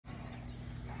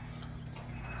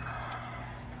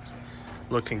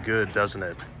Looking good, doesn't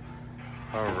it?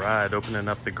 All right, opening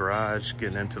up the garage,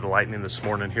 getting into the Lightning this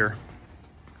morning here.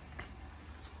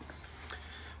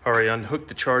 All right, unhooked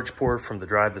the charge port from the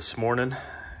drive this morning,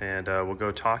 and we'll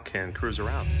go talk and cruise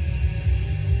around.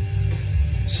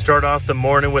 Start off the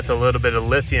morning with a little bit of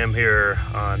lithium here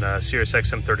on Sirius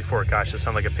XM34. Gosh, it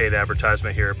sounds like a paid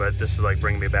advertisement here, but this is like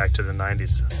bringing me back to the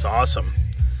 90s. It's awesome.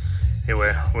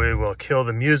 Anyway, we will kill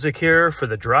the music here for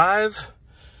the drive.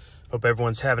 Hope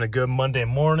everyone's having a good Monday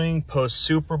morning post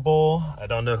Super Bowl. I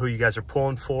don't know who you guys are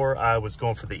pulling for. I was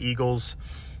going for the Eagles.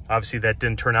 Obviously, that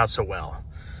didn't turn out so well,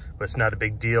 but it's not a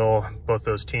big deal. Both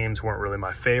those teams weren't really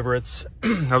my favorites.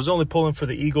 I was only pulling for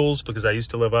the Eagles because I used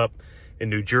to live up in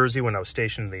New Jersey when I was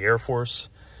stationed in the Air Force,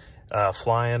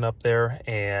 flying up there,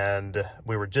 and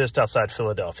we were just outside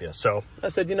Philadelphia. So I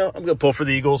said, you know, I'm going to pull for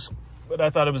the Eagles, but I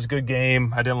thought it was a good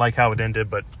game. I didn't like how it ended,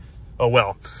 but oh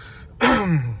well.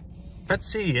 Let's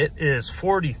see, it is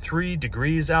 43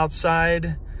 degrees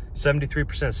outside,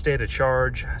 73% state of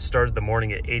charge. Started the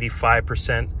morning at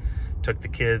 85%. Took the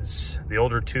kids, the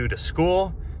older two, to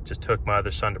school. Just took my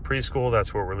other son to preschool.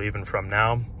 That's where we're leaving from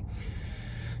now.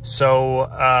 So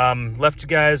left you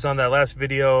guys on that last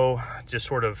video, just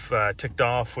sort of ticked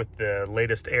off with the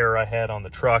latest error I had on the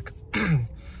truck.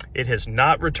 It has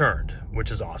not returned, which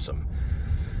is awesome.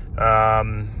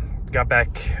 Got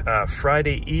back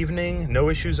Friday evening, no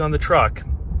issues on the truck.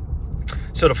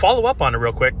 So to follow up on it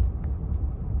real quick,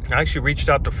 I actually reached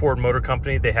out to Ford Motor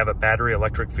Company. They have a battery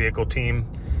electric vehicle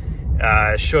team.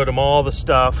 Showed them all the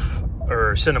stuff,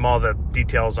 or sent them all the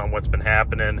details on what's been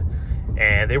happening.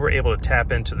 And they were able to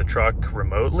tap into the truck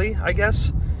remotely, I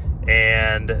guess.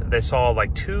 And they saw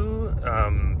like two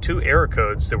error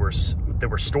codes that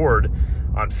were stored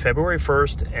on February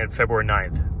 1st and February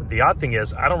 9th. The odd thing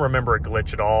is, I don't remember a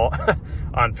glitch at all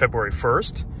on February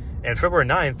 1st. And February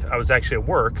 9th, I was actually at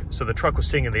work, so the truck was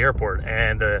sitting in the airport.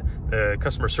 And the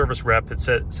customer service rep had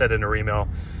said in her email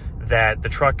that the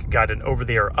truck got an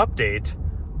over-the-air update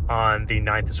on the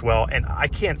 9th as well, and I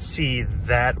can't see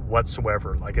that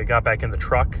whatsoever. Like, I got back in the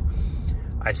truck,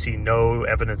 I see no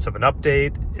evidence of an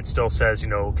update. It still says, you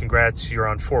know, congrats, you're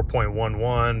on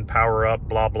 4.11, power up,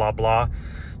 blah, blah, blah.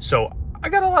 So I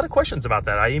got a lot of questions about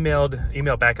that. I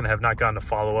emailed back and have not gotten a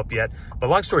follow-up yet. But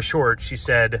long story short, she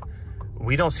said,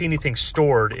 we don't see anything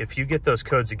stored. If you get those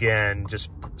codes again, just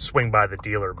swing by the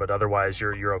dealer, but otherwise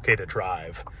you're okay to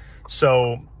drive.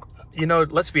 So, you know,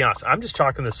 let's be honest, I'm just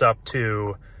chalking this up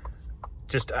to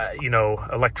just, you know,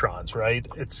 electrons, right?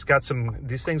 It's got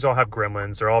these things all have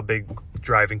gremlins. They're all big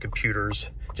driving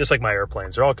computers, just like my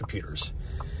airplanes. They're all computers,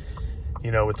 you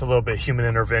know, with a little bit of human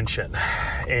intervention.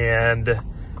 And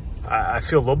I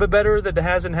feel a little bit better that it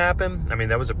hasn't happened. I mean,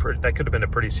 that could have been a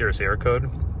pretty serious error code.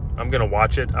 I'm going to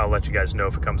watch it. I'll let you guys know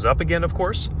if it comes up again, of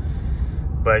course.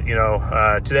 But, you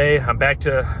know, today I'm back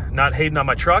to not hating on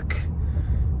my truck.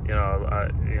 You know,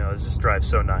 it just drives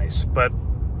so nice. But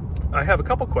I have a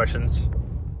couple questions.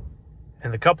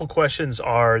 And the couple questions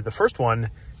are, the first one,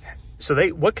 so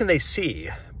what can they see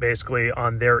basically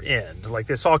on their end? Like,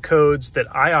 they saw codes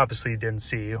that I obviously didn't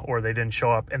see, or they didn't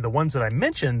show up. And the ones that I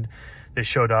mentioned that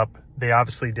showed up, they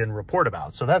obviously didn't report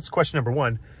about. So that's question number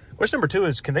one. Question number two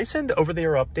is, can they send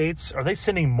over-the-air updates? Are they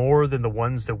sending more than the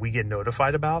ones that we get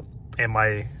notified about? And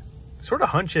my sort of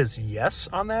hunch is yes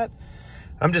on that.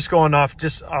 I'm just going off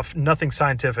nothing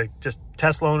scientific, just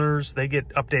Tesla owners, they get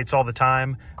updates all the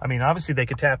time. I mean, obviously they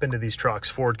could tap into these trucks,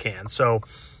 Ford can. So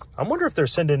I wonder if they're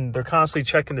constantly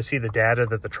checking to see the data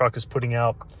that the truck is putting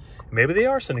out. Maybe they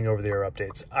are sending over-the-air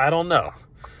updates. I don't know.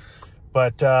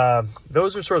 But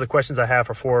those are sort of the questions I have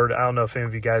for Ford. I don't know if any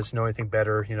of you guys know anything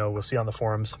better. You know, we'll see on the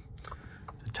forums.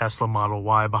 The Tesla Model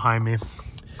Y behind me.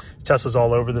 Tesla's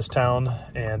all over this town,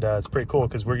 and it's pretty cool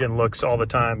because we're getting looks all the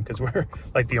time because we're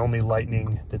like the only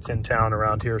Lightning that's in town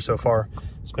around here so far.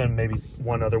 It's been maybe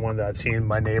one other one that I've seen,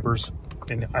 my neighbor's,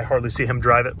 and I hardly see him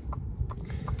drive it.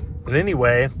 But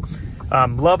anyway,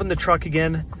 I'm loving the truck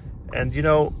again, and you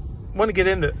know, want to get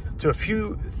into a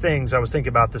few things I was thinking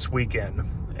about this weekend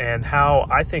and how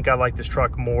I think I like this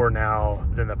truck more now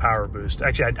than the Powerboost.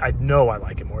 Actually, I know I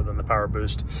like it more than the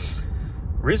Powerboost.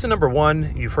 Reason number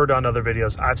one, you've heard on other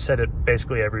videos, I've said it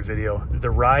basically every video,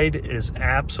 the ride is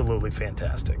absolutely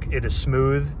fantastic. It is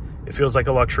smooth. It feels like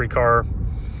a luxury car.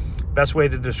 Best way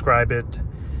to describe it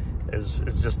is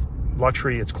just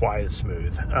luxury. It's quiet, it's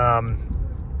smooth.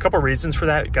 Couple reasons for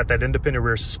that. You got that independent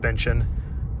rear suspension.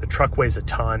 The truck weighs a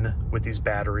ton with these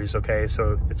batteries, okay?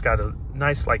 So it's got a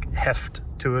nice like heft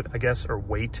to it, I guess, or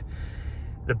weight.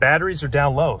 The batteries are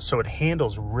down low, so it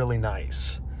handles really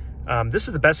nice. This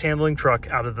is the best handling truck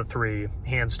out of the three,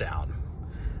 hands down.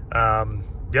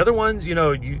 The other ones, you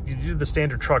know, you do the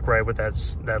standard truck ride with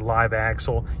that live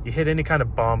axle. You hit any kind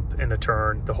of bump in a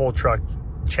turn, the whole truck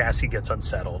chassis gets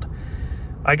unsettled.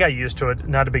 I got used to it,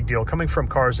 not a big deal. Coming from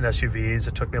cars and SUVs,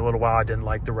 it took me a little while. I didn't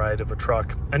like the ride of a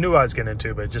truck. I knew I was getting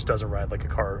into, but it just doesn't ride like a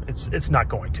car. It's not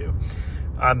going to.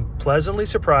 I'm pleasantly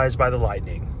surprised by the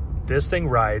Lightning. This thing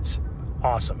rides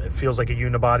awesome. It feels like a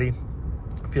unibody.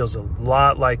 It feels a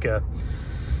lot like a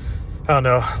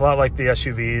lot like the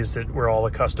SUVs that we're all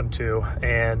accustomed to,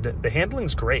 and the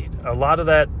handling's great. A lot of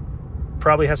that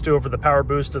probably has to do over the power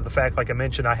boost of the fact, like I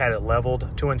mentioned, I had it leveled,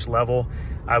 2-inch level.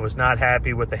 I was not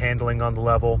happy with the handling on the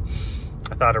level.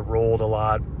 I thought it rolled a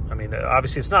lot. I mean,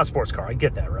 obviously it's not a sports car. I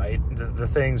get that, right? The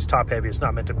thing's top heavy. It's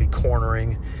not meant to be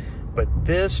cornering, but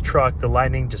this truck, the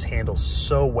Lightning, just handles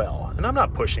so well. And I'm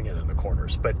not pushing it into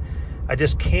corners, but I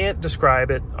just can't describe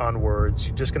it on words.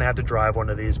 You're just going to have to drive one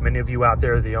of these. Many of you out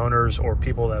there, the owners or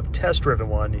people that have test driven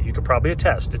one, you could probably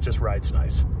attest it just rides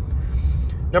nice.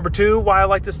 Number two, why I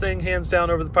like this thing hands down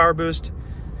over the Powerboost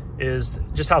is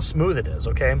just how smooth it is,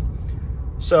 okay?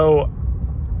 So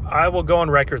I will go on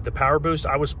record, the Powerboost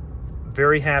I was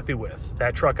very happy with.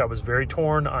 That truck I was very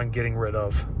torn on getting rid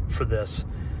of for this.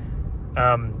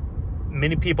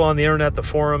 Many people on the internet, the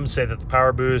forums, say that the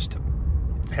Powerboost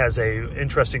has a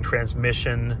interesting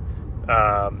transmission.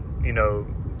 You know,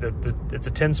 it's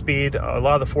a 10-speed. A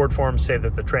lot of the Ford forums say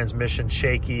that the transmission's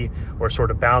shaky or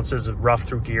sort of bounces rough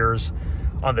through gears.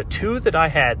 On the two that I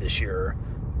had this year,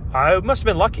 I must have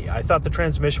been lucky. I thought the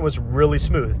transmission was really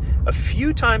smooth. A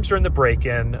few times during the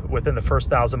break-in, within the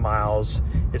first 1,000 miles,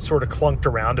 it sort of clunked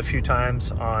around a few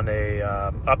times on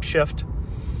a upshift.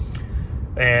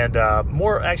 And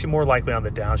more likely on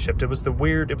the downshift. It was the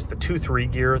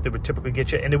 2-3 gear that would typically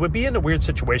get you. And it would be in a weird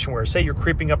situation where, say you're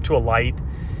creeping up to a light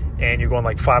and you're going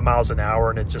like 5 miles an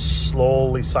hour and it's just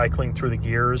slowly cycling through the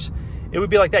gears. It would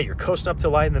be like that. You're coasting up to the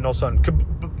light and then all of a sudden,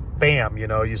 bam, you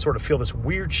know, you sort of feel this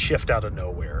weird shift out of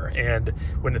nowhere. And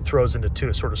when it throws into two,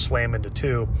 it sort of slam into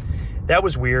two. That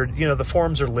was weird. You know, the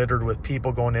forums are littered with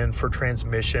people going in for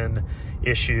transmission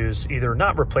issues, either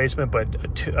not replacement, but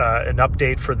an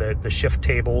update for the shift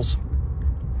tables.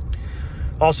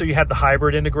 Also, you had the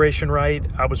hybrid integration, right?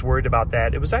 I was worried about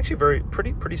that. It was actually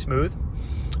pretty smooth,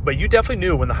 but you definitely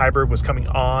knew when the hybrid was coming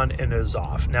on and it was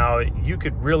off. Now, you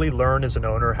could really learn as an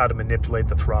owner how to manipulate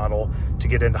the throttle to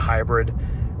get into hybrid.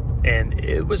 And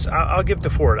it was, I'll give it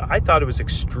to Ford. I thought it was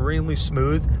extremely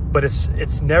smooth, but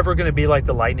it's never going to be like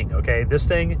the Lightning, okay? This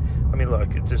thing, I mean,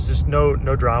 look, there's just no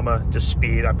drama, just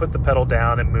speed. I put the pedal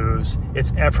down, it moves.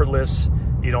 It's effortless.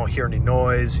 You don't hear any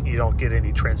noise. You don't get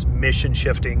any transmission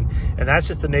shifting. And that's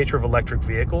just the nature of electric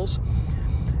vehicles.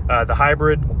 The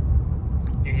hybrid,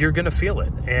 you're going to feel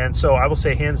it. And so I will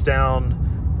say, hands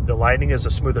down, the Lightning is a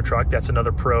smoother truck. That's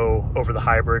another pro over the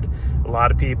hybrid. A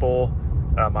lot of people...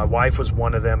 my wife was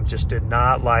one of them, just did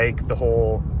not like the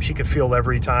whole, she could feel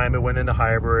every time it went into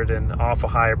hybrid and off a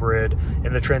hybrid,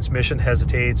 and the transmission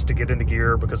hesitates to get into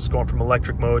gear because it's going from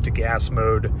electric mode to gas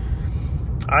mode.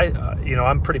 You know,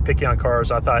 I'm pretty picky on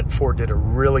cars. I thought Ford did a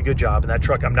really good job in that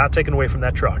truck. I'm not taking away from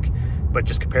that truck, but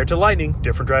just compared to Lightning,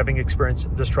 different driving experience,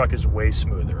 this truck is way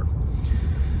smoother.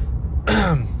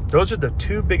 Those are the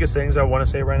two biggest things I want to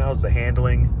say right now, is the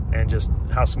handling and just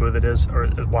how smooth it is, or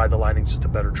why the Lightning's just a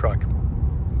better truck.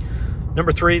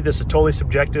 Number three, this is totally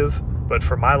subjective, but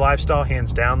for my lifestyle,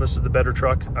 hands down, this is the better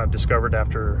truck I've discovered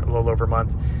after a little over a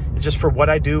month. It's just for what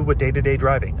I do with day-to-day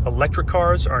driving. Electric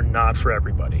cars are not for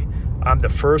everybody. I'm the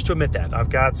first to admit that. I've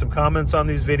got some comments on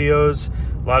these videos.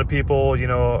 A lot of people, you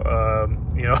know,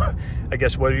 I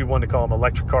guess what do you want to call them,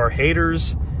 electric car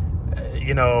haters.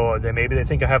 You know, maybe they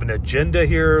think I have an agenda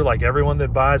here, like everyone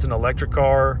that buys an electric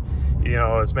car, you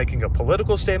know, is making a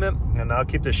political statement. And I'll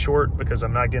keep this short because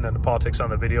I'm not getting into politics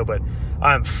on the video, but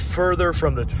I'm farthest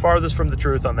from the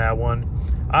truth on that one.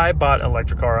 I bought an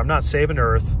electric car. I'm not saving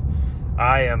Earth.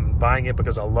 I am buying it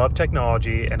because I love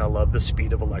technology and I love the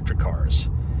speed of electric cars.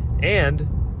 And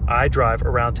I drive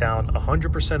around town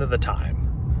 100% of the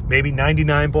time, maybe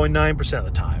 99.9% of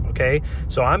the time, okay?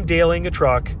 So I'm dailying a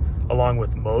truck along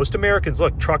with most Americans.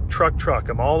 Look, truck.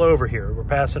 I'm all over here. We're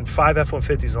passing 5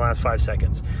 F-150s in the last 5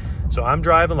 seconds. So I'm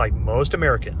driving like most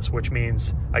Americans, which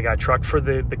means I got a truck for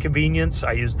the convenience.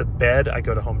 I use the bed. I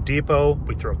go to Home Depot.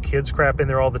 We throw kids crap in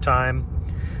there all the time.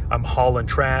 I'm hauling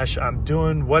trash. I'm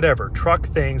doing whatever, truck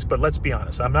things, but let's be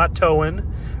honest. I'm not towing.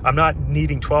 I'm not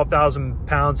needing 12,000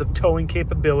 pounds of towing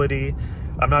capability.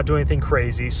 I'm not doing anything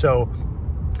crazy. So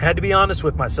I had to be honest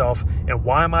with myself. And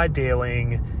why am I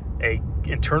dailying a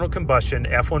internal combustion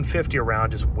F-150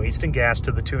 around, just wasting gas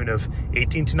to the tune of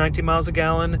 18 to 19 miles a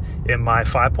gallon in my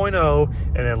 5.0,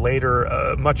 and then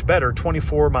later, much better,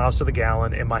 24 miles to the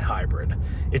gallon in my hybrid.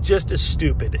 It just is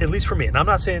stupid, at least for me. And I'm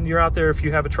not saying you're out there, if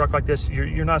you have a truck like this,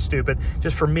 you're not stupid.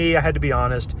 Just for me, I had to be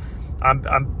honest.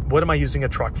 What am I using a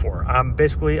truck for? I'm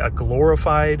basically a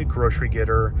glorified grocery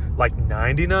getter, like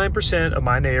 99% of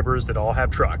my neighbors that all have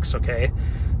trucks, okay?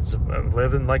 So I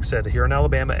live in, like I said, here in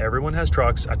Alabama, everyone has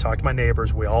trucks. I talk to my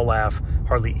neighbors, we all laugh.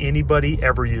 Hardly anybody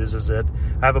ever uses it.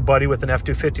 I have a buddy with an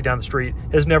F-250 down the street,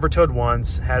 has never towed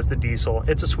once, has the diesel.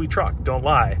 It's a sweet truck, don't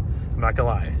lie. I'm not gonna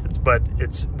lie.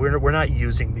 We're not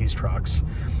using these trucks.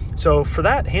 So for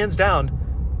that, hands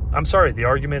down, I'm sorry,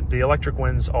 the electric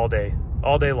wins all day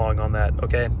long on that,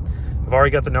 okay? I've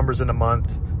already got the numbers in a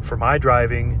month for my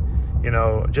driving,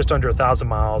 just under 1,000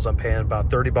 miles. I'm paying about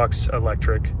 30 bucks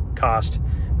electric cost.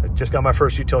 I just got my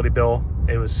first utility bill.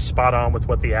 It was spot on with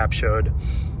what the app showed.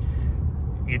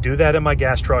 You do that in my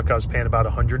gas truck, I was paying about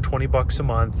 120 bucks a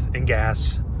month in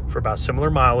gas for about similar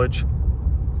mileage.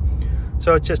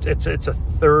 So it's a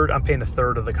third, I'm paying a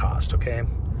third of the cost, okay?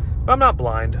 But I'm not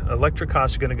blind. Electric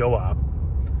costs are gonna go up.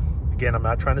 Again, I'm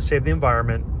not trying to save the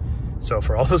environment. So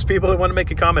for all those people that want to make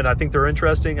a comment, I think they're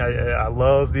interesting. I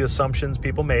love the assumptions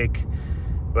people make.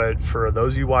 But for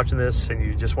those of you watching this and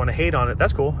you just want to hate on it,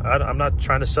 that's cool. I'm not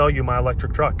trying to sell you my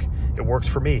electric truck. It works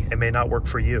for me. It may not work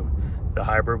for you. The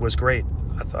hybrid was great.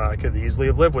 I thought I could easily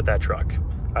have lived with that truck.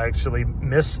 I actually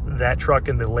miss that truck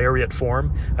in the Lariat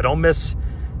form. I don't miss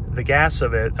the gas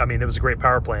of it. I mean, it was a great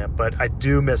power plant, but I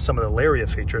do miss some of the Lariat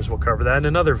features. We'll cover that in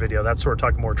another video. That's sort of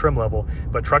talking more trim level.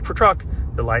 But truck for truck,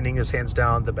 the Lightning is hands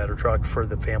down the better truck for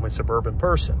the family suburban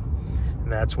person.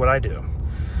 And that's what I do.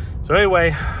 So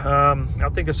anyway,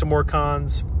 I'll think of some more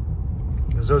cons,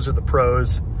 because those are the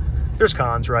pros. There's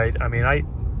cons, right? I mean,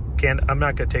 I'm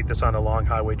not going to take this on a long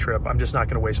highway trip. I'm just not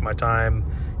going to waste my time,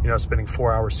 spending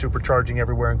 4 hours supercharging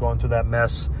everywhere and going through that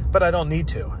mess, but I don't need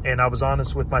to. And I was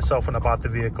honest with myself when I bought the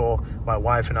vehicle, my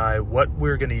wife and I, what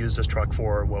we're going to use this truck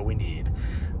for, what we need.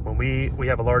 When we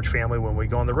have a large family, when we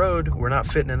go on the road, we're not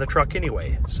fitting in the truck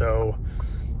anyway. So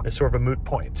it's sort of a moot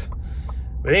point.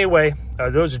 But anyway,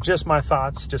 those are just my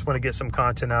thoughts. Just want to get some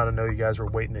content out. I know you guys were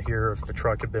waiting to hear if the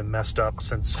truck had been messed up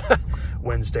since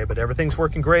Wednesday, but everything's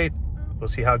working great. We'll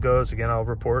see how it goes. Again, I'll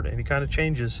report any kind of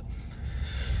changes.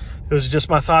 Those are just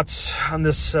my thoughts on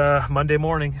this Monday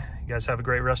morning. You guys have a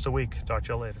great rest of the week. Talk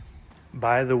to y'all later.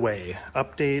 By the way,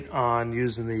 update on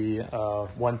using the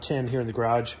 110 here in the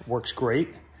garage. Works great.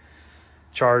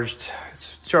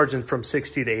 It's charging from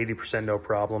 60 to 80%, no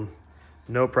problem.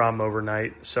 No problem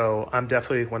overnight. So I'm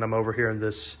definitely, when I'm over here in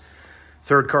this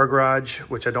third car garage,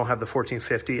 which I don't have the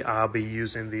 1450, I'll be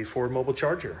using the Ford mobile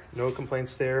charger. No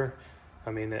complaints there.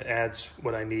 I mean, it adds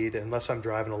what I need. Unless I'm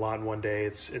driving a lot in one day,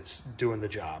 it's doing the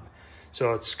job.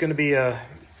 So it's going to be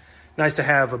nice to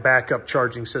have a backup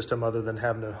charging system other than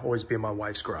having to always be in my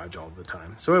wife's garage all the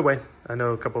time. So anyway, I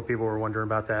know a couple of people were wondering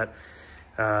about that.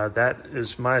 That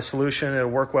is my solution. It'll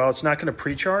work well. It's not going to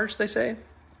pre-charge, they say,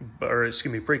 or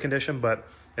excuse me, precondition, but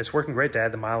it's working great to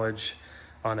add the mileage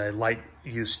on a light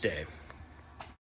use day.